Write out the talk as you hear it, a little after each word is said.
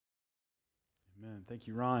Amen. Thank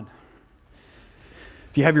you, Ron.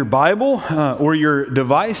 If you have your Bible or your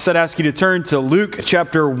device, I'd ask you to turn to Luke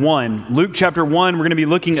chapter 1. Luke chapter 1, we're going to be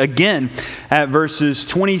looking again at verses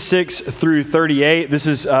 26 through 38. This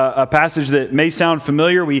is a passage that may sound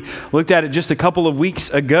familiar. We looked at it just a couple of weeks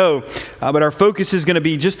ago, but our focus is going to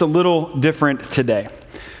be just a little different today.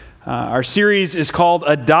 Our series is called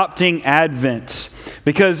Adopting Advent,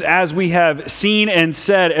 because as we have seen and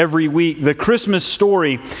said every week, the Christmas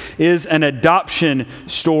story is an adoption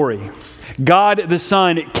story. God the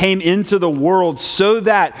Son came into the world so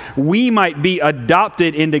that we might be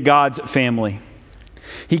adopted into God's family.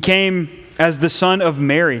 He came as the son of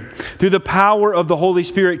Mary, through the power of the Holy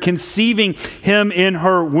Spirit, conceiving him in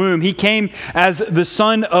her womb. He came as the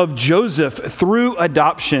son of Joseph through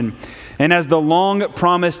adoption, and as the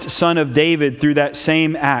long-promised son of David through that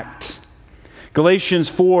same act. Galatians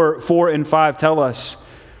 4 and 5 tell us,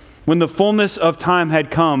 when the fullness of time had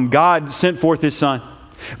come, God sent forth his Son,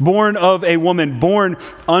 born of a woman, born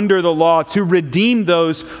under the law, to redeem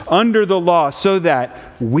those under the law, so that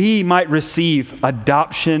we might receive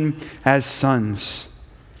adoption as sons.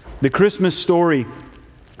 The Christmas story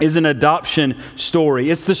is an adoption story.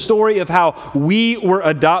 It's the story of how we were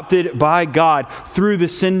adopted by God through the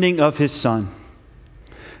sending of his Son.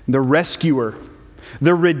 The rescuer,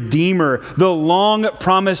 the Redeemer, the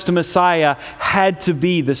long-promised Messiah had to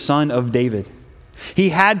be the Son of David. He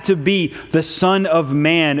had to be the Son of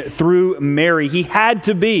Man through Mary. He had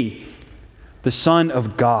to be the Son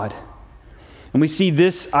of God. And we see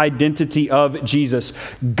this identity of Jesus,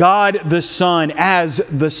 God the Son, as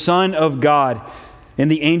the Son of God, in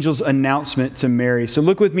the angel's announcement to Mary. So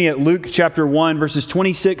look with me at Luke chapter 1, verses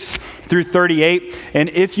 26 through 38. And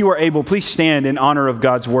if you are able, please stand in honor of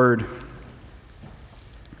God's word.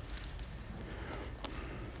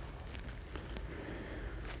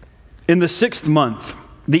 In the 6th month,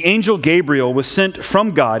 the angel Gabriel was sent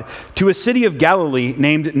from God to a city of Galilee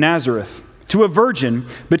named Nazareth, to a virgin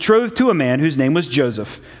betrothed to a man whose name was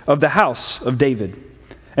Joseph, of the house of David.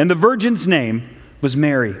 And the virgin's name was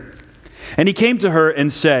Mary. And he came to her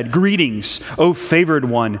and said, "Greetings, O favored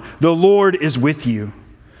one, the Lord is with you."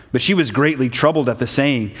 But she was greatly troubled at the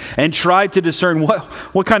saying, and tried to discern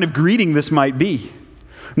what kind of greeting this might be.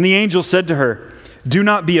 And the angel said to her, "Do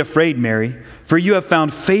not be afraid, Mary, for you have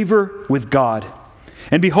found favor with God.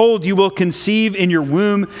 And behold, you will conceive in your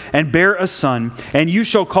womb and bear a son, and you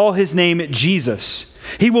shall call his name Jesus.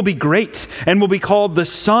 He will be great and will be called the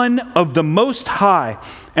Son of the Most High.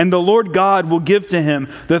 And the Lord God will give to him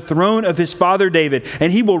the throne of his father David,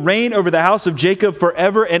 and he will reign over the house of Jacob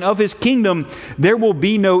forever, and of his kingdom there will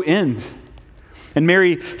be no end." And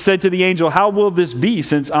Mary said to the angel, "How will this be,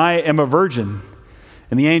 since I am a virgin?"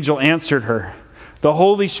 And the angel answered her, "The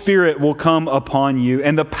Holy Spirit will come upon you,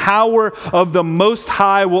 and the power of the Most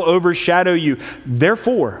High will overshadow you.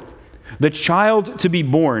 Therefore, the child to be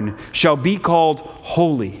born shall be called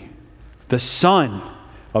Holy, the Son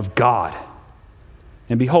of God.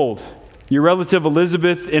 And behold, your relative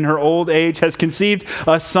Elizabeth in her old age has conceived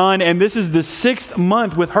a son, and this is the 6th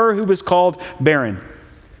month with her who was called barren.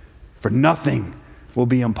 For nothing will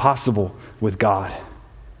be impossible with God."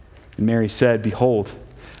 And Mary said, "Behold,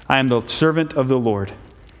 I am the servant of the Lord.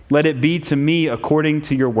 Let it be to me according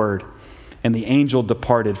to your word." And the angel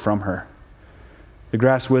departed from her. The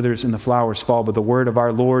grass withers and the flowers fall, but the word of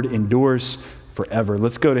our Lord endures forever.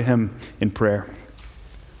 Let's go to him in prayer.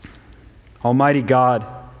 Almighty God,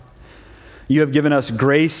 you have given us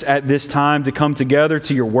grace at this time to come together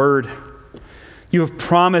to your word. You have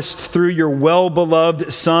promised through your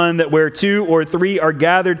well-beloved Son that where 2 or 3 are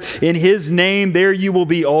gathered in his name, there you will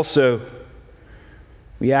be also.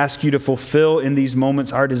 We ask you to fulfill in these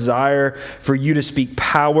moments our desire for you to speak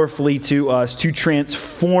powerfully to us, to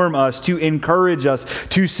transform us, to encourage us,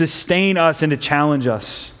 to sustain us, and to challenge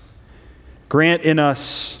us. Grant in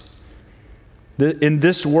us, in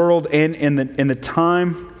this world and in the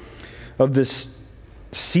time of this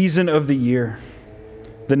season of the year,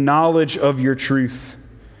 the knowledge of your truth.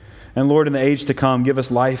 And Lord, in the age to come, give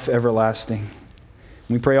us life everlasting.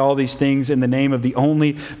 We pray all these things in the name of the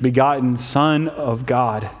only begotten Son of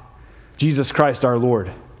God, Jesus Christ our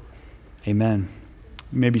Lord. Amen.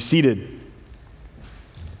 You may be seated.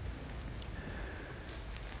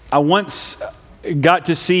 I once got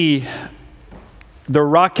to see the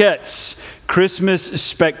Rockettes Christmas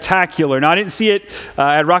Spectacular. Now, I didn't see it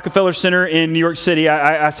at Rockefeller Center in New York City.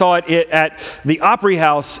 I saw it at the Opry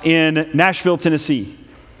House in Nashville, Tennessee.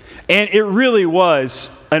 And it really was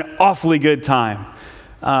an awfully good time.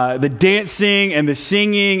 The dancing and the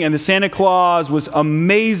singing and the Santa Claus was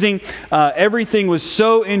amazing. Everything was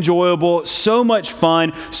so enjoyable, so much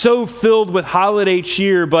fun, so filled with holiday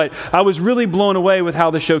cheer, but I was really blown away with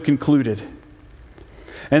how the show concluded.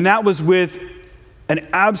 And that was with an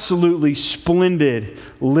absolutely splendid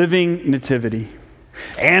living nativity.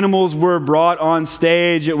 Animals were brought on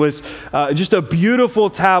stage. It was just a beautiful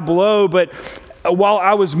tableau, but while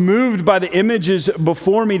I was moved by the images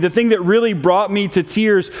before me, the thing that really brought me to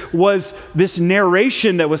tears was this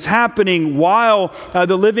narration that was happening while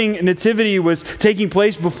the living nativity was taking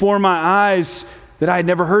place before my eyes that I had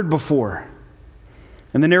never heard before.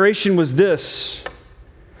 And the narration was this: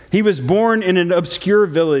 he was born in an obscure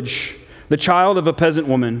village, the child of a peasant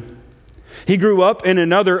woman. He grew up in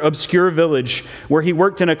another obscure village where he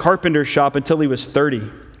worked in a carpenter shop until he was 30,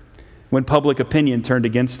 when public opinion turned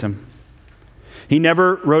against him. He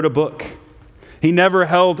never wrote a book. He never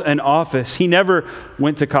held an office. He never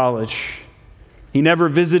went to college. He never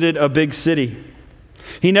visited a big city.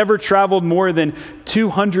 He never traveled more than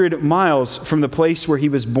 200 miles from the place where he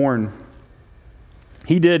was born.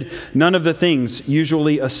 He did none of the things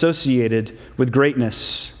usually associated with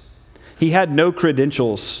greatness. He had no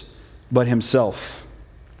credentials but himself.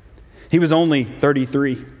 He was only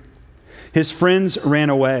 33. His friends ran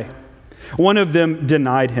away. One of them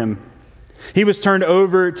denied him. He was turned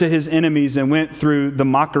over to his enemies and went through the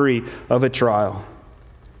mockery of a trial.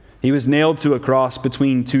 He was nailed to a cross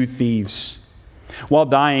between two thieves. While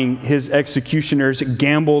dying, his executioners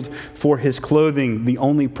gambled for his clothing, the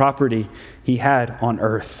only property he had on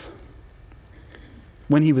earth.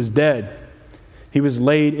 When he was dead, he was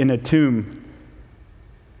laid in a tomb,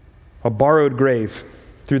 a borrowed grave,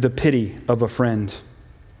 through the pity of a friend.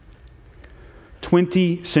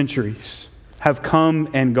 20 centuries have come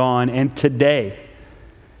and gone, and today,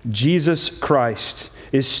 Jesus Christ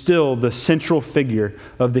is still the central figure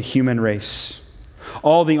of the human race.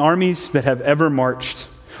 All the armies that have ever marched,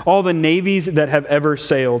 all the navies that have ever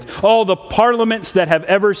sailed, all the parliaments that have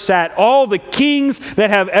ever sat, all the kings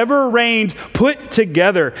that have ever reigned put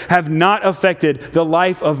together have not affected the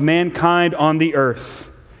life of mankind on the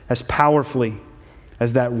earth as powerfully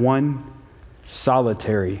as that one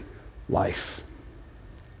solitary life.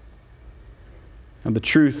 And the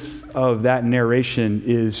truth of that narration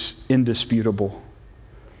is indisputable.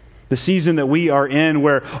 The season that we are in,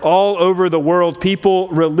 where all over the world, people,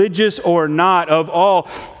 religious or not, of all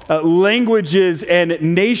languages and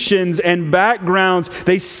nations and backgrounds,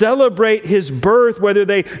 they celebrate his birth, whether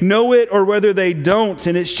they know it or whether they don't.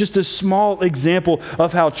 And it's just a small example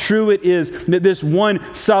of how true it is that this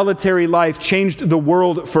one solitary life changed the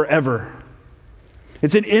world forever.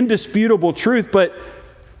 It's an indisputable truth, but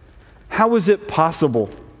how is it possible?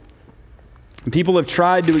 And people have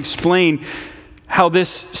tried to explain how this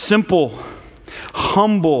simple,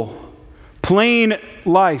 humble, plain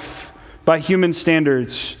life by human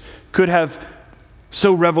standards could have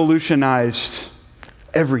so revolutionized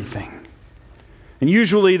everything. And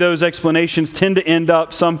usually those explanations tend to end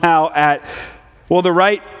up somehow at, well, the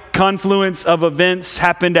right confluence of events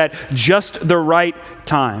happened at just the right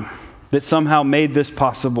time that somehow made this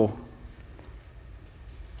possible.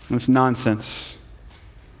 It's nonsense.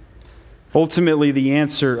 Ultimately, the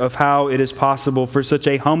answer of how it is possible for such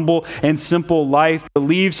a humble and simple life to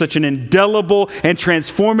leave such an indelible and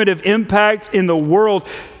transformative impact in the world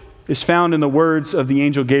is found in the words of the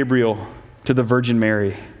angel Gabriel to the Virgin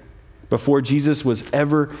Mary before Jesus was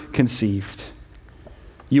ever conceived.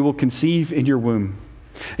 You will conceive in your womb,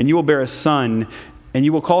 and you will bear a son, and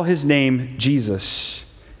you will call his name Jesus.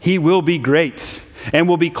 He will be great and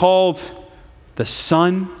will be called the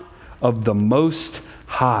Son of the Most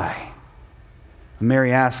High.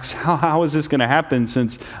 Mary asks, how is this going to happen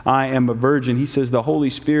since I am a virgin? He says, the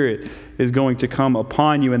Holy Spirit is going to come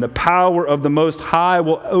upon you, and the power of the Most High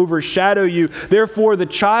will overshadow you. Therefore, the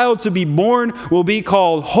child to be born will be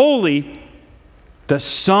called Holy, the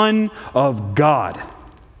Son of God.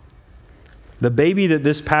 The baby that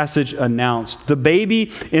this passage announced, the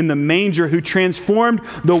baby in the manger who transformed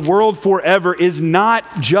the world forever, is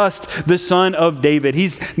not just the son of David.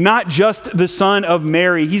 He's not just the son of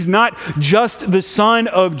Mary. He's not just the son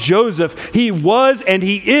of Joseph. He was and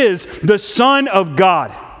he is the Son of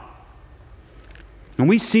God. And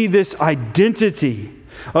we see this identity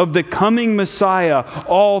of the coming Messiah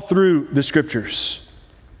all through the Scriptures.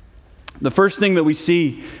 The first thing that we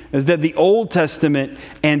see is that the Old Testament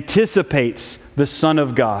anticipates the Son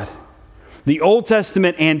of God. The Old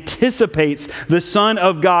Testament anticipates the Son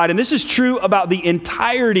of God. And this is true about the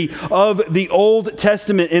entirety of the Old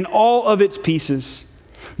Testament in all of its pieces.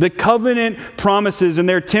 The covenant promises and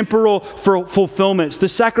their temporal fulfillments, the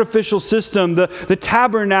sacrificial system, the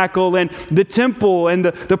tabernacle and the temple and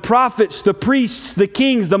the prophets, the priests, the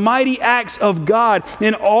kings, the mighty acts of God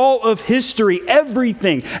in all of history,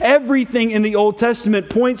 everything in the Old Testament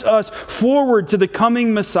points us forward to the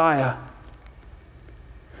coming Messiah.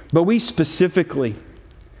 But we specifically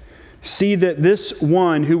see that this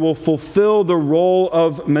one who will fulfill the role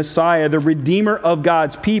of Messiah, the Redeemer of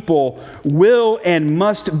God's people, will and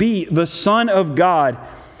must be the Son of God.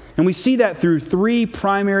 And we see that through three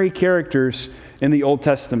primary characters in the Old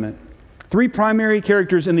Testament. Three primary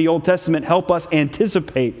characters in the Old Testament help us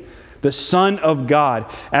anticipate the Son of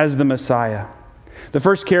God as the Messiah. The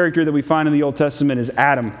first character that we find in the Old Testament is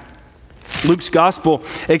Adam. Luke's gospel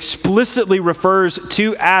explicitly refers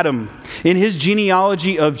to Adam in his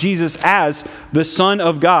genealogy of Jesus as the Son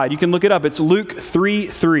of God. You can look it up. It's Luke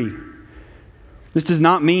 3:3. This does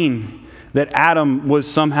not mean that Adam was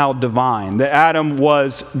somehow divine, that Adam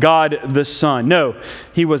was God the Son. No,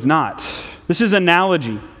 he was not. This is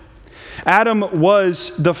analogy. Adam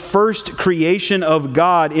was the first creation of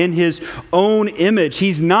God in his own image.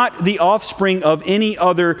 He's not the offspring of any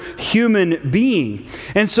other human being.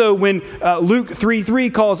 And so when Luke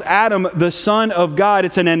 3:3 calls Adam the Son of God,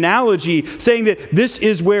 it's an analogy saying that this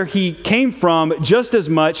is where he came from just as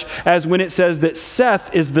much as when it says that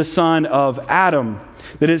Seth is the son of Adam,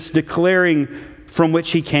 that it's declaring from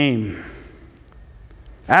which he came.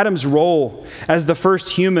 Adam's role as the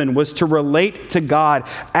first human was to relate to God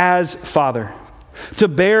as Father, to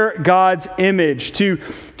bear God's image, to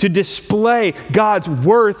display God's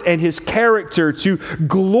worth and his character, to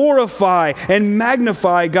glorify and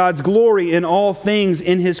magnify God's glory in all things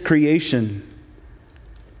in his creation.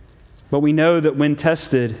 But we know that when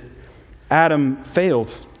tested, Adam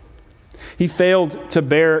failed. He failed to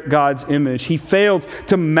bear God's image. He failed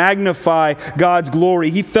to magnify God's glory.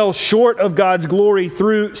 He fell short of God's glory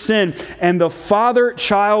through sin. And the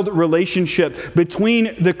father-child relationship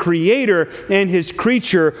between the Creator and his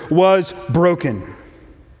creature was broken.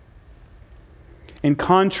 In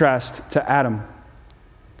contrast to Adam,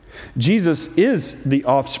 Jesus is the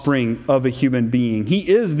offspring of a human being. He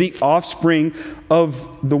is the offspring of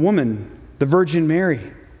the woman, the Virgin Mary.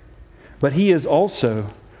 But he is also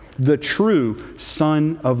the true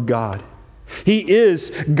Son of God. He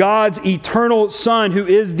is God's eternal Son who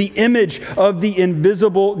is the image of the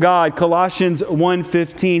invisible God, Colossians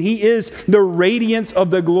 1:15. He is the radiance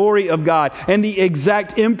of the glory of God and the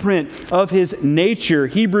exact imprint of his nature,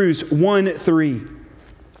 Hebrews 1:3.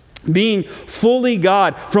 Being fully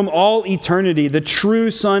God from all eternity, the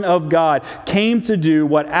true Son of God came to do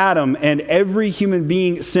what Adam and every human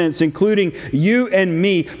being since, including you and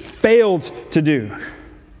me, failed to do.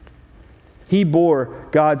 He bore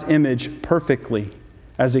God's image perfectly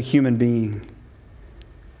as a human being.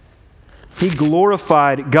 He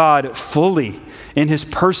glorified God fully in his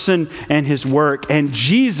person and his work. And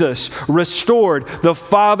Jesus restored the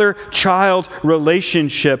father-child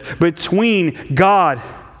relationship between God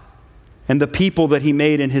and the people that he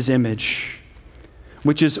made in his image.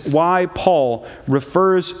 Which is why Paul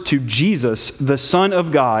refers to Jesus, the Son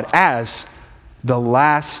of God, as the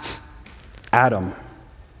last Adam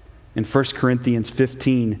in 1 Corinthians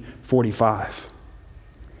 15:45.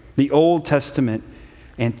 The Old Testament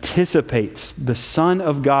anticipates the Son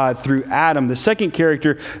of God through Adam. The second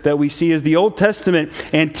character that we see is the Old Testament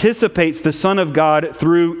anticipates the Son of God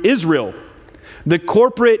through Israel, the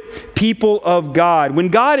corporate people of God. When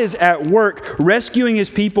God is at work rescuing his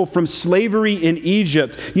people from slavery in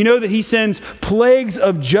Egypt, you know that he sends plagues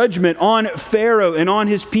of judgment on Pharaoh and on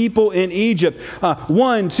his people in Egypt.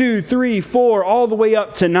 1, 2, 3, 4, all the way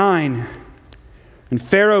up to 9. And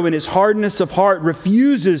Pharaoh, in his hardness of heart,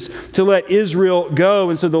 refuses to let Israel go.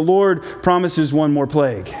 And so the Lord promises one more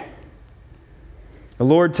plague. The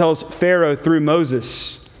Lord tells Pharaoh through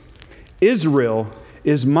Moses, Israel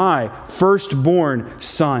is my firstborn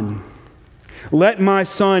son. Let my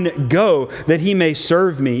son go that he may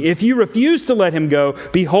serve me. If you refuse to let him go,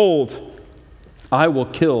 behold, I will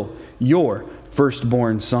kill your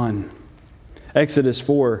firstborn son. Exodus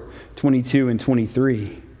 4:22 and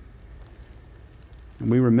 23. And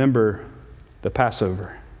we remember the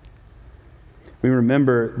Passover. We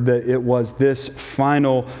remember that it was this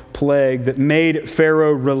final plague that made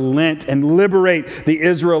Pharaoh relent and liberate the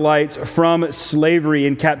Israelites from slavery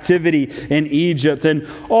and captivity in Egypt. And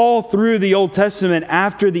all through the Old Testament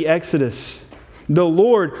after the Exodus, the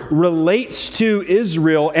Lord relates to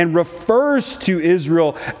Israel and refers to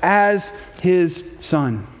Israel as his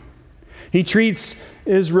son. He treats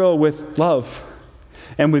Israel with love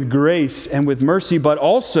and with grace and with mercy, but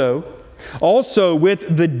also Also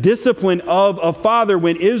with the discipline of a father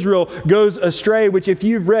when Israel goes astray, which if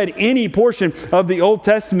you've read any portion of the Old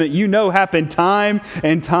Testament, you know happened time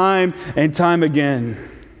and time and time again.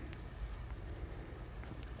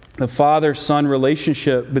 The father-son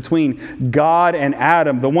relationship between God and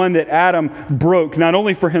Adam, the one that Adam broke, not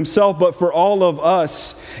only for himself, but for all of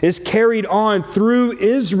us, is carried on through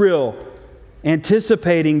Israel,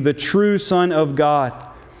 anticipating the true Son of God,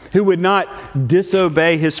 who would not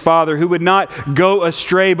disobey his father, who would not go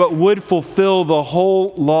astray, but would fulfill the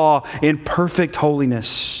whole law in perfect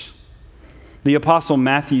holiness. The Apostle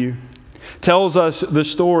Matthew tells us the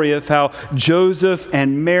story of how Joseph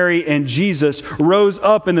and Mary and Jesus rose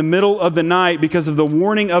up in the middle of the night because of the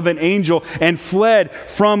warning of an angel and fled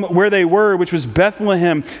from where they were, which was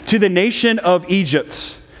Bethlehem, to the nation of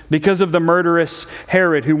Egypt because of the murderous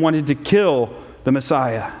Herod who wanted to kill the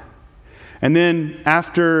Messiah. And then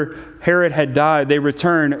after Herod had died, they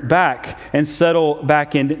return back and settle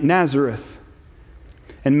back in Nazareth.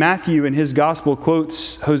 And Matthew in his gospel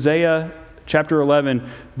quotes Hosea chapter 11,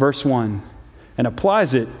 verse 1, and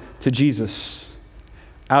applies it to Jesus.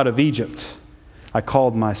 Out of Egypt, I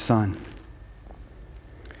called my son.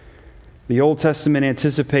 The Old Testament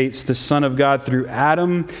anticipates the Son of God through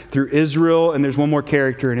Adam, through Israel, and there's one more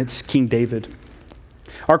character, and it's King David.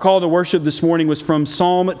 Our call to worship this morning was from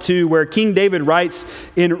Psalm 2, where King David writes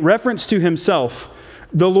in reference to himself,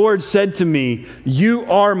 "The Lord said to me, 'You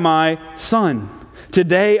are my son.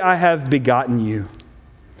 Today I have begotten you.'"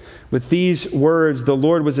 With these words, the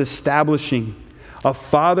Lord was establishing a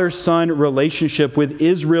father-son relationship with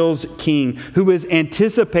Israel's king, who was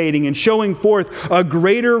anticipating and showing forth a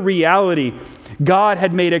greater reality. God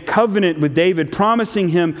had made a covenant with David, promising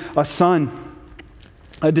him a son,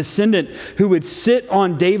 a descendant who would sit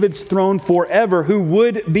on David's throne forever, who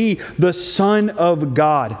would be the Son of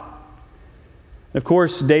God. Of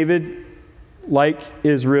course, David, like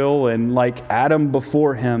Israel and like Adam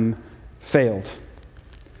before him, failed.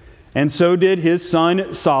 And so did his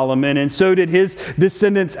son Solomon, and so did his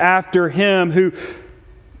descendants after him, who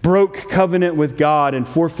broke covenant with God and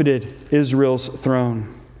forfeited Israel's throne.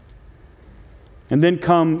 And then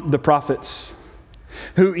come the prophets,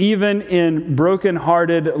 who even in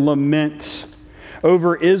brokenhearted lament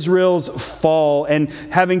over Israel's fall and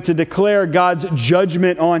having to declare God's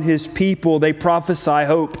judgment on his people, they prophesy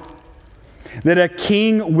hope. That a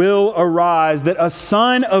king will arise, that a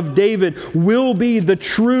son of David will be the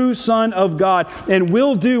true Son of God and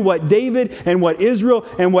will do what David and what Israel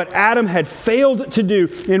and what Adam had failed to do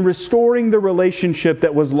in restoring the relationship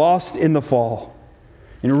that was lost in the fall,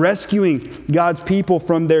 in rescuing God's people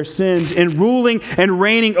from their sins, in ruling and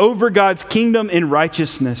reigning over God's kingdom in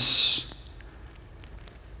righteousness.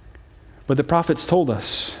 But the prophets told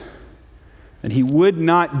us that he would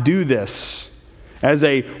not do this as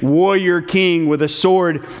a warrior king with a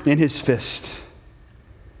sword in his fist,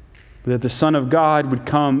 but that the Son of God would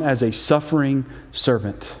come as a suffering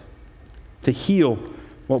servant to heal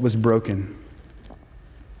what was broken.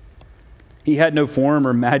 He had no form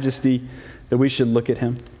or majesty that we should look at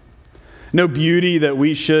him, no beauty that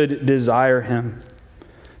we should desire him.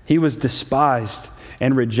 He was despised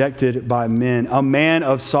and rejected by men, a man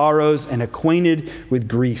of sorrows and acquainted with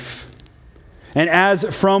grief. And as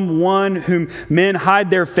from one whom men hide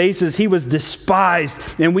their faces, he was despised,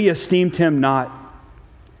 and we esteemed him not.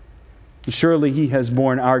 Surely he has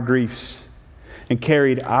borne our griefs and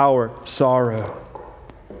carried our sorrow.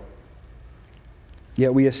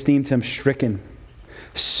 Yet we esteemed him stricken,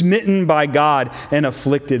 smitten by God, and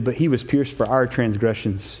afflicted. But he was pierced for our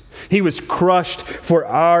transgressions. He was crushed for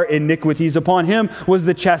our iniquities. Upon him was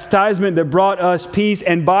the chastisement that brought us peace,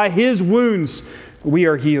 and by his wounds we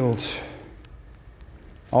are healed.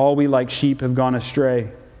 All we like sheep have gone astray.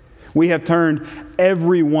 We have turned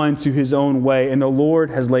everyone to his own way, and the Lord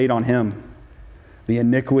has laid on him the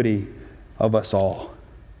iniquity of us all.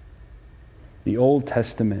 The Old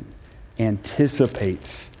Testament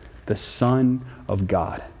anticipates the Son of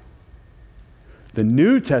God. The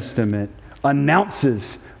New Testament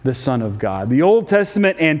announces the Son of God. The Old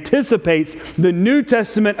Testament anticipates, the New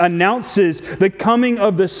Testament announces the coming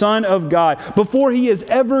of the Son of God. Before he is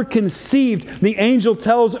ever conceived, the angel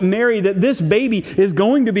tells Mary that this baby is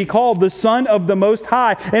going to be called the Son of the Most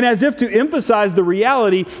High, and as if to emphasize the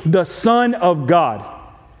reality, the Son of God.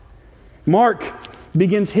 Mark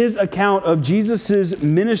begins his account of Jesus'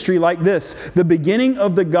 ministry like this: the beginning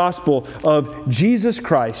of the gospel of Jesus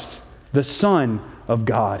Christ, the Son of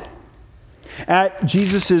God. At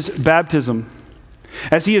Jesus' baptism,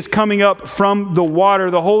 As he is coming up from the water,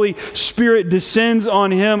 the Holy Spirit descends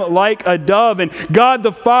on him like a dove, and God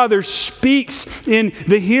the Father speaks in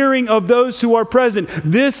the hearing of those who are present.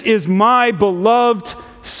 This is my beloved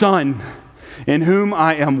Son, in whom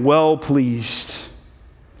I am well pleased.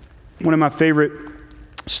 One of my favorite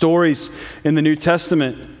stories in the New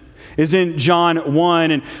Testament is in John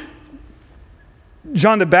 1, and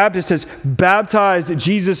John the Baptist has baptized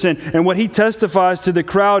Jesus, and what he testifies to the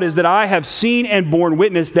crowd is that I have seen and borne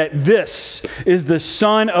witness that this is the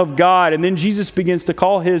Son of God. And then Jesus begins to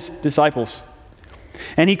call his disciples.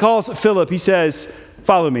 And he calls Philip. He says,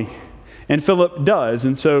 "Follow me." And Philip does.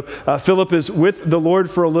 And so Philip is with the Lord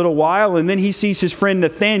for a little while, and then he sees his friend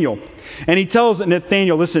Nathanael. And he tells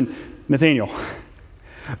Nathanael, "Listen, Nathanael,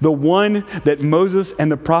 the one that Moses and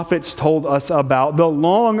the prophets told us about, the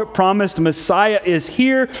long-promised Messiah is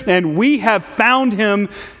here, and we have found him,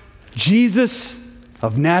 Jesus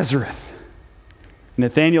of Nazareth."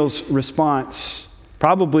 Nathanael's response,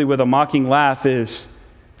 probably with a mocking laugh, is,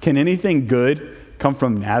 "Can anything good come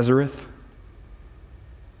from Nazareth?"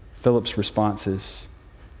 Philip's response is,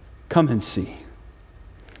 "Come and see."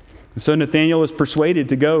 And so Nathanael is persuaded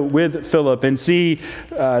to go with Philip and see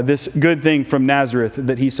this good thing from Nazareth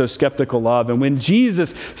that he's so skeptical of. And when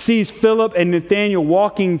Jesus sees Philip and Nathanael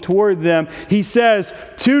walking toward them, he says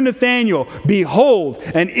to Nathanael, "Behold,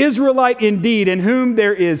 an Israelite indeed, in whom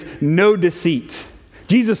there is no deceit."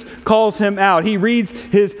 Jesus calls him out. He reads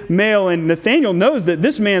his mail, and Nathanael knows that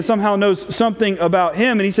this man somehow knows something about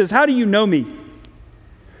him. And he says, "How do you know me?"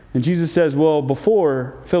 And Jesus says, "Well,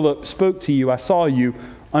 before Philip spoke to you, I saw you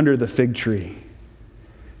under the fig tree."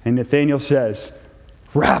 And Nathanael says,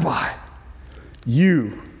 "Rabbi,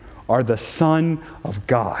 you are the Son of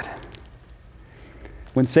God."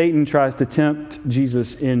 When Satan tries to tempt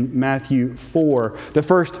Jesus in Matthew 4, the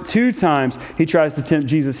first 2 times he tries to tempt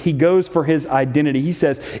Jesus, he goes for his identity. He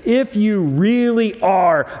says, "If you really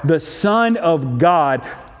are the Son of God,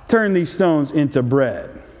 turn these stones into bread."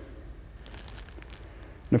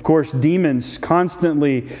 And of course, demons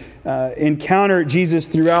constantly encounter Jesus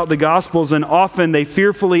throughout the Gospels, and often they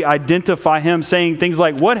fearfully identify him, saying things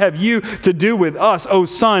like, "What have you to do with us, O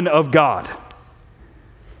Son of God?"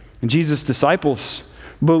 And Jesus' disciples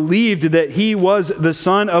believed that he was the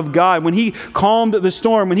Son of God. When he calmed the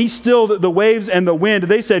storm, when he stilled the waves and the wind,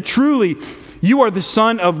 they said, "Truly, you are the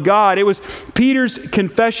Son of God." It was Peter's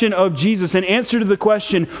confession of Jesus in answer to the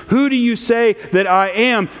question, "Who do you say that I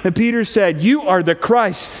am?" And Peter said, "You are the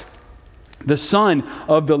Christ, the Son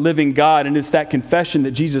of the living God." And it's that confession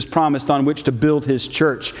that Jesus promised on which to build his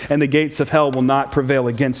church, and the gates of hell will not prevail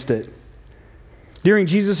against it. During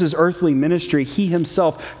Jesus' earthly ministry, he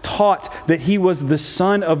himself taught that he was the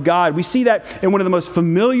Son of God. We see that in one of the most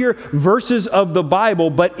familiar verses of the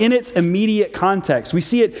Bible, but in its immediate context. We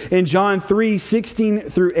see it in John 3:16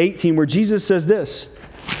 through 18, where Jesus says this,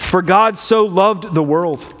 "For God so loved the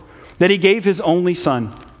world that he gave his only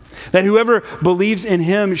Son, that whoever believes in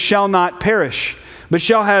him shall not perish, but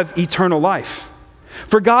shall have eternal life.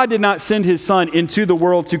 For God did not send his Son into the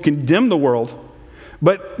world to condemn the world,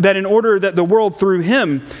 but that in order that the world through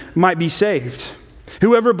him might be saved.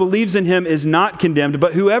 Whoever believes in him is not condemned,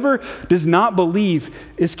 but whoever does not believe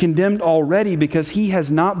is condemned already, because he has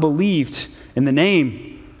not believed in the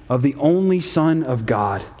name of the only Son of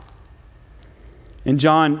God." In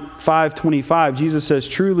John 5:25, Jesus says,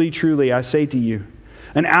 "Truly, truly, I say to you,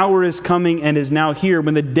 an hour is coming and is now here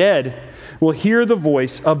when the dead will hear the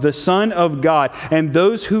voice of the Son of God, and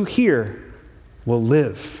those who hear will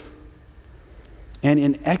live." And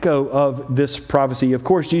in echo of this prophecy, of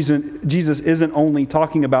course, Jesus isn't only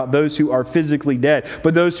talking about those who are physically dead,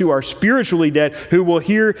 but those who are spiritually dead who will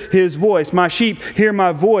hear his voice. "My sheep hear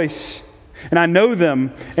my voice, and I know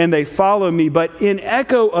them, and they follow me." But in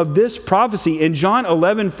echo of this prophecy, in John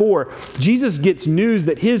 11:4, Jesus gets news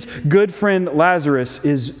that his good friend Lazarus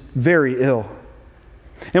is very ill.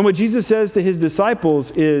 And what Jesus says to his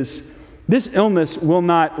disciples is, this illness will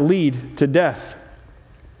not lead to death.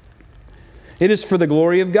 It is for the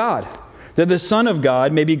glory of God, that the Son of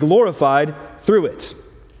God may be glorified through it.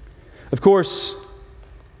 Of course,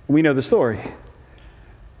 we know the story.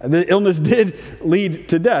 The illness did lead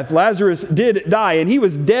to death. Lazarus did die, and he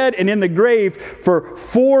was dead and in the grave for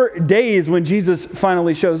 4 days when Jesus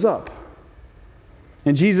finally shows up.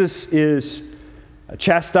 And Jesus is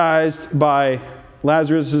chastised by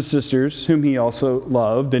Lazarus' sisters, whom he also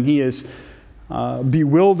loved, and he is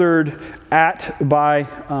bewildered by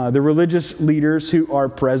the religious leaders who are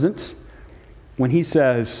present when he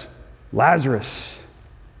says, "Lazarus,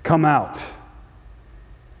 come out."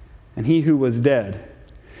 And he who was dead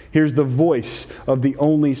hears the voice of the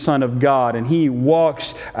only Son of God, and he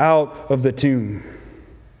walks out of the tomb.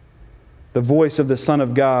 the voice of the Son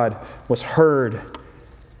of God was heard,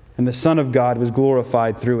 and the Son of God was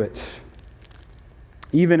glorified through it.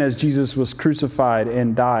 Even as Jesus was crucified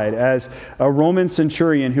and died, as a Roman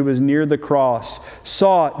centurion who was near the cross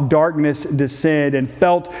saw darkness descend and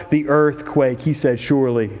felt the earth quake, he said,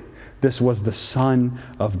 "Surely this was the Son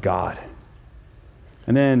of God."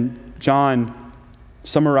 And then John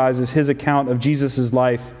summarizes his account of Jesus'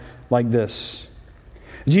 life like this.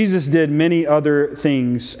 Jesus did many other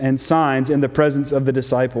things and signs in the presence of the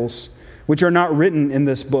disciples, which are not written in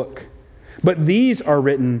this book. But these are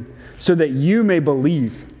written so that you may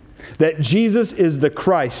believe that Jesus is the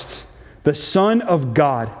Christ, the Son of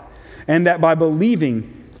God, and that by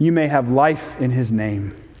believing you may have life in his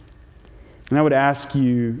name. And I would ask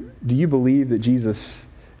you, do you believe that Jesus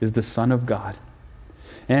is the Son of God?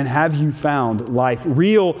 And have you found life,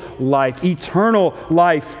 real life, eternal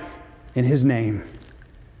life in his name?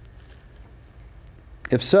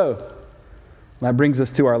 If so, that brings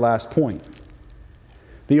us to our last point.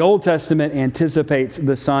 The Old Testament anticipates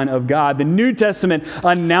the Son of God. The New Testament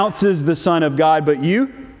announces the Son of God. But you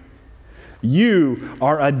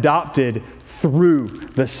are adopted through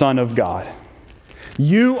the Son of God.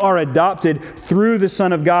 You are adopted through the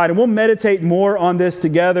Son of God. And we'll meditate more on this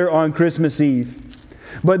together on Christmas Eve.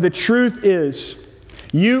 But the truth is,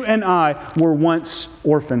 you and I were once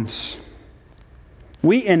orphans.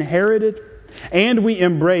 We inherited and we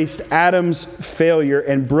embraced Adam's failure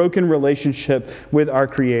and broken relationship with our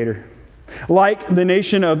Creator. Like the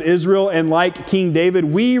nation of Israel and like King David,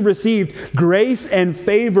 we received grace and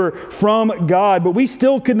favor from God, but we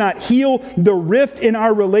still could not heal the rift in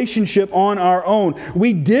our relationship on our own.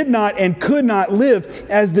 We did not and could not live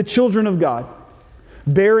as the children of God,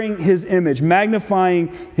 bearing his image,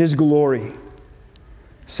 magnifying his glory.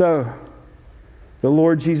 So, the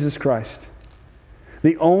Lord Jesus Christ,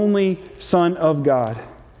 the only Son of God,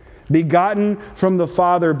 begotten from the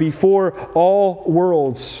Father before all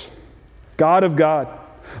worlds, God of God,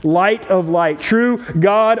 light of light, true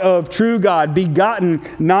God of true God, begotten,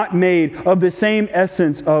 not made, of the same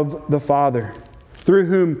essence of the Father, through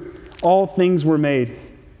whom all things were made,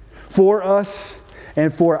 for us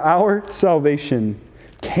and for our salvation,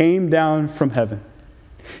 came down from heaven.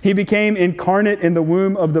 He became incarnate in the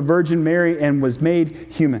womb of the Virgin Mary and was made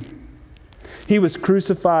human. He was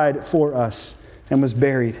crucified for us and was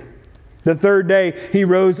buried. The third day, he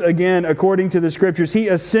rose again according to the Scriptures. He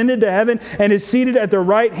ascended to heaven and is seated at the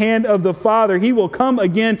right hand of the Father. He will come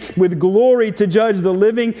again with glory to judge the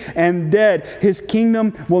living and dead. His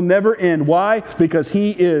kingdom will never end. Why? Because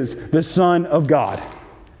he is the Son of God.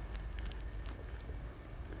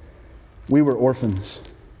 We were orphans.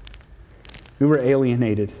 We were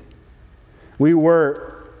alienated. We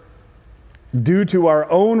were, due to our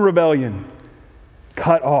own rebellion,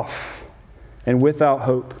 cut off and without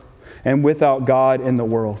hope and without God in the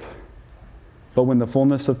world. But when the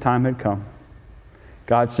fullness of time had come,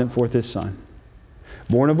 God sent forth his Son,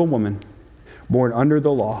 born of a woman, born under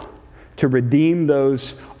the law, to redeem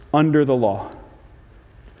those under the law,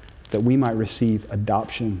 that we might receive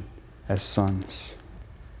adoption as sons.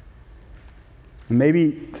 And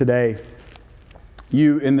maybe today,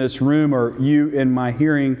 you in this room or you in my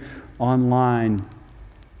hearing online,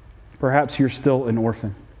 perhaps you're still an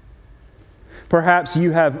orphan. Perhaps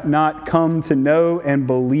you have not come to know and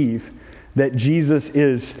believe that Jesus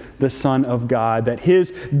is the Son of God, that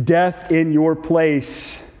his death in your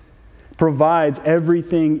place provides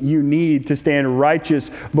everything you need to stand righteous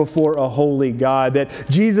before a holy God, that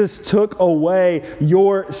Jesus took away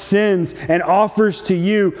your sins and offers to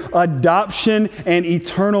you adoption and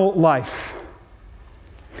eternal life.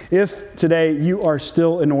 If today you are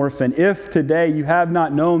still an orphan, if today you have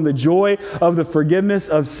not known the joy of the forgiveness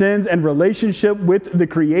of sins and relationship with the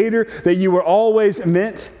Creator that you were always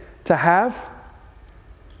meant to have,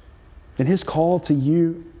 then his call to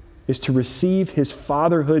you is to receive his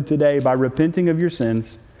fatherhood today by repenting of your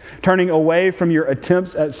sins, turning away from your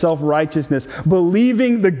attempts at self-righteousness,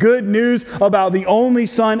 believing the good news about the only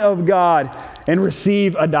Son of God, and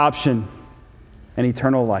receive adoption and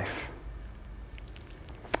eternal life.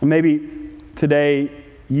 Maybe today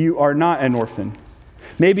you are not an orphan.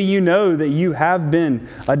 Maybe you know that you have been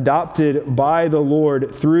adopted by the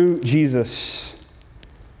Lord through Jesus,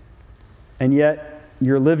 and yet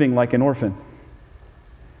you're living like an orphan.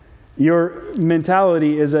 Your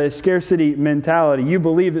mentality is a scarcity mentality. You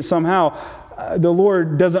believe that somehow the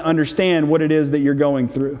Lord doesn't understand what it is that you're going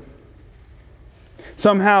through.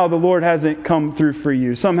 Somehow the Lord hasn't come through for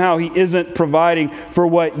you. Somehow he isn't providing for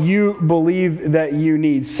what you believe that you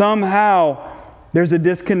need. Somehow there's a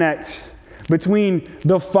disconnect between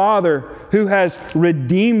the Father who has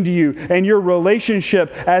redeemed you and your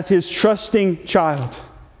relationship as his trusting child.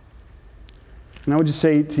 And I would just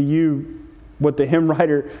say to you what the hymn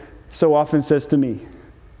writer so often says to me.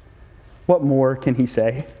 What more can he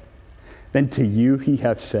say than to you he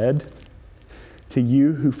hath said, to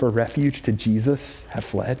you who for refuge to Jesus have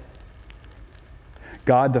fled?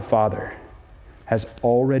 God the Father has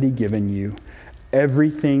already given you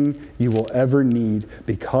everything you will ever need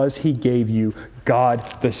because he gave you God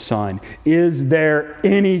the Son. Is there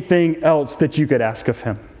anything else that you could ask of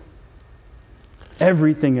him?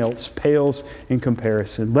 Everything else pales in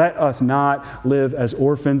comparison. Let us not live as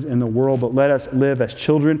orphans in the world, but let us live as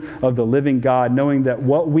children of the living God, knowing that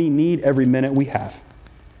what we need every minute we have.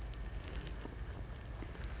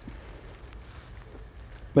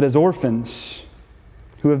 But as orphans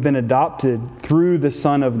who have been adopted through the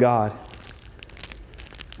Son of God,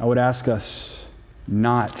 I would ask us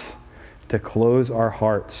not to close our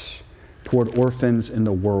hearts toward orphans in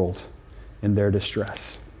the world in their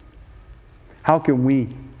distress. How can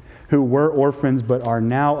we, who were orphans but are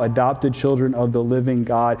now adopted children of the living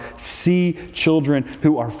God, see children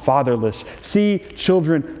who are fatherless, see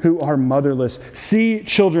children who are motherless, see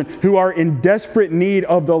children who are in desperate need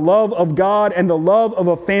of the love of God and the love of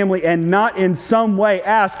a family, and not in some way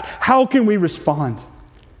ask, how can we respond?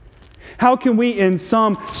 How can we in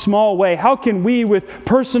some small way, how can we with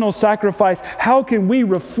personal sacrifice, how can we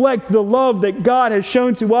reflect the love that God has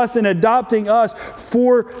shown to us in adopting us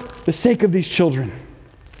for the sake of these children?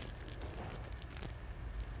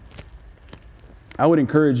 I would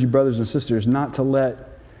encourage you, brothers and sisters, not to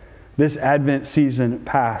let this Advent season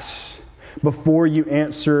pass before you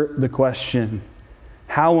answer the question,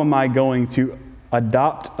 how am I going to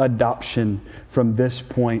adopt adoption from this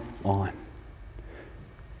point on?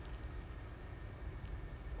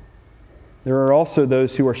 There are also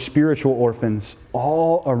those who are spiritual orphans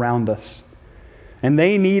all around us. And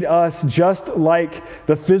they need us just like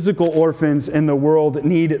the physical orphans in the world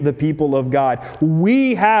need the people of God.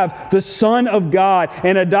 We have the Son of God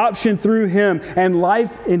and adoption through him and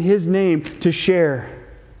life in his name to share.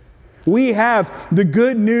 We have the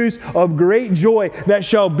good news of great joy that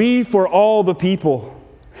shall be for all the people.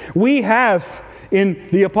 We have, in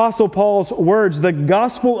the Apostle Paul's words, the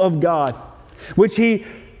gospel of God, which he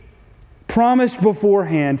promised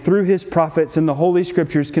beforehand through his prophets in the Holy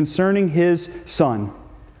Scriptures concerning his Son,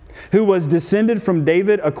 who was descended from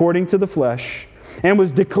David according to the flesh, and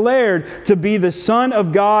was declared to be the Son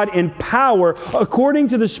of God in power according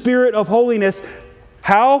to the Spirit of holiness.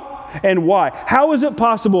 How and why? How is it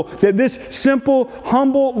possible that this simple,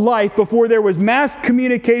 humble life before there was mass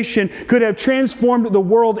communication could have transformed the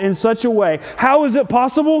world in such a way? How is it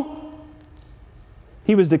possible?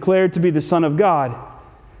 He was declared to be the Son of God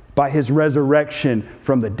by his resurrection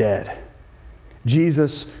from the dead.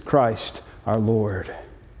 Jesus Christ our Lord.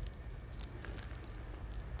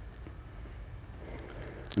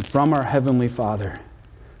 And from our heavenly Father,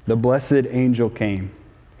 the blessed angel came,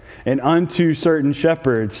 and unto certain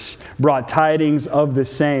shepherds brought tidings of the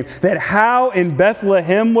same, that how in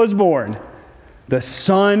Bethlehem was born the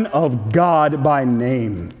Son of God by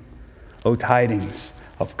name. O tidings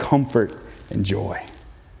of comfort and joy.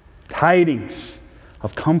 Tidings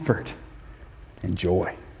of comfort and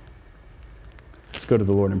joy. Let's go to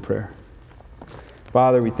the Lord in prayer.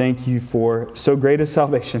 Father, we thank you for so great a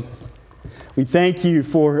salvation. We thank you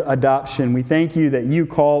for adoption. We thank you that you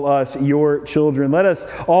call us your children. Let us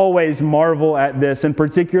always marvel at this, and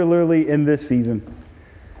particularly in this season.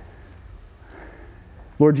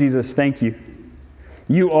 Lord Jesus, thank you.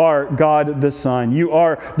 You are God the Son. You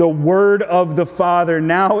are the Word of the Father,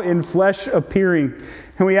 now in flesh appearing.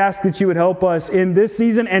 And we ask that you would help us in this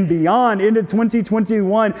season and beyond into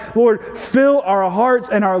 2021. Lord, fill our hearts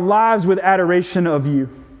and our lives with adoration of you,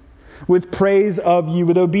 with praise of you,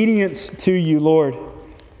 with obedience to you, Lord,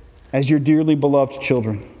 as your dearly beloved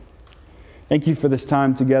children. Thank you for this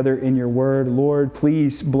time together in your word. Lord,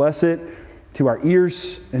 please bless it to our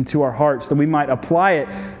ears and to our hearts, that we might apply it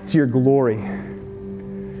to your glory.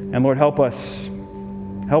 And Lord, help us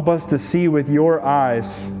to see with your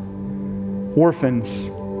eyes orphans,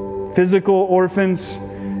 physical orphans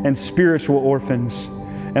and spiritual orphans.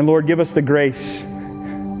 And Lord, give us the grace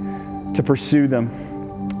to pursue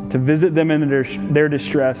them, to visit them in their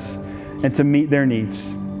distress, and to meet their needs.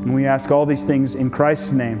 And we ask all these things in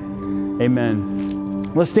Christ's name. Amen.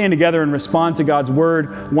 Let's stand together and respond to God's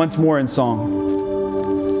word once more in song.